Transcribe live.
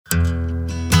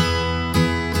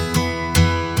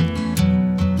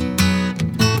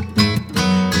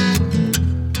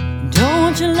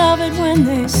you love it when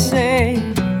they say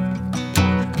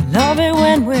you love it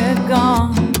when we're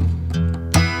gone,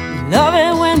 you love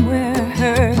it when we're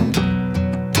hurt,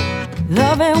 you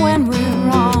love it when we're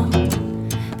wrong.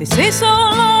 They say so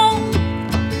long,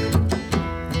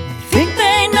 they think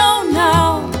they know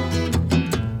now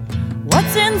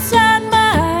what's inside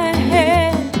my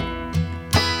head,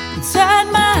 inside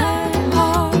my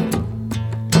heart,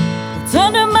 what's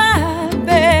under my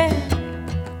bed.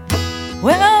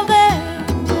 Well, they're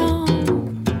wrong.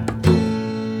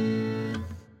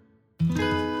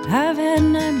 I've had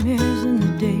nightmares in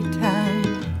the daytime,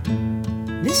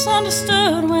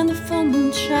 misunderstood when the full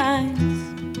moon shines.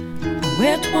 I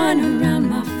wear twine around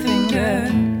my finger,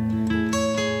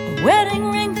 a wedding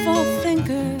ring for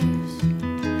thinkers.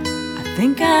 I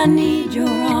think I need your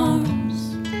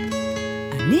arms,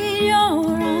 I need your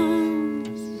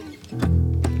arms.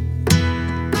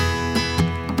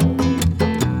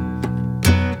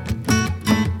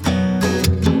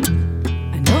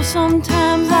 I know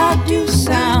sometimes I do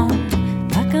sound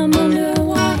like I'm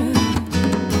underwater,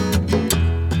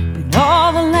 and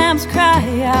all the lambs cry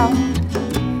out,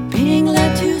 being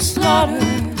led to slaughter.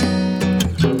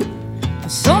 For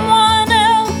someone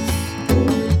else,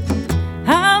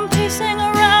 I'm pacing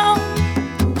around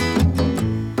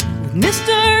with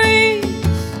mysteries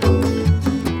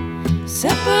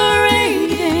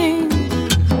separating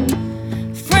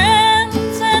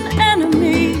friends and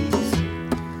enemies.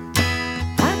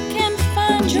 I can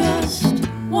find just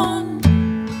one.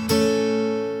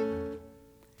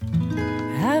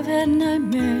 I've had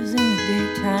nightmares in the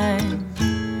daytime,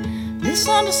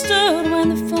 misunderstood when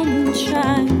the full moon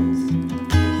shines.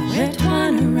 I wear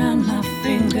twine around my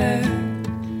finger,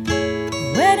 a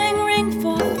wedding ring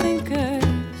for thinkers.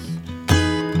 I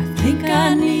think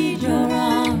I need your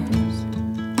arms,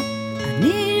 I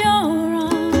need your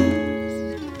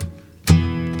arms.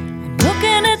 I'm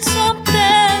looking at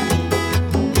something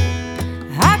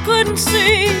I couldn't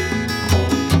see.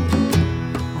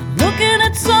 I'm looking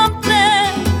at something,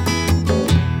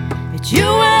 it's you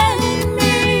and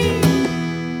me.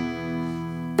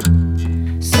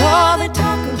 So they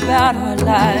talk about our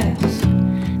lives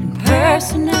and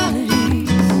personalities.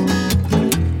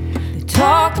 They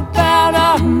talk about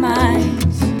our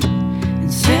minds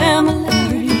and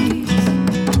similarities,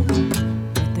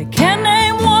 but they can't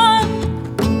name one.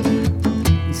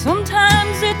 And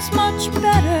sometimes it's much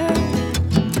better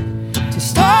to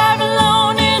starve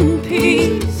alone in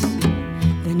peace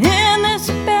than in this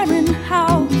barren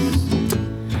house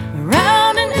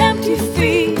around an empty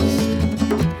feast,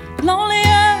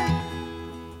 lonelier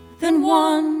than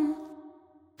one.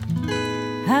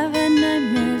 I've had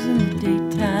nightmares in the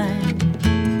daytime,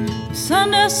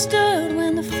 misunderstood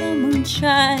when the full moon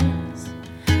shines.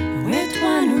 I wear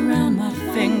twine around my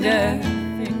finger,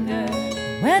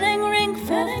 wedding ring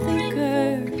for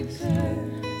thinkers. I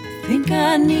think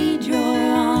I need your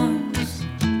arms,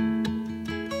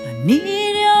 I need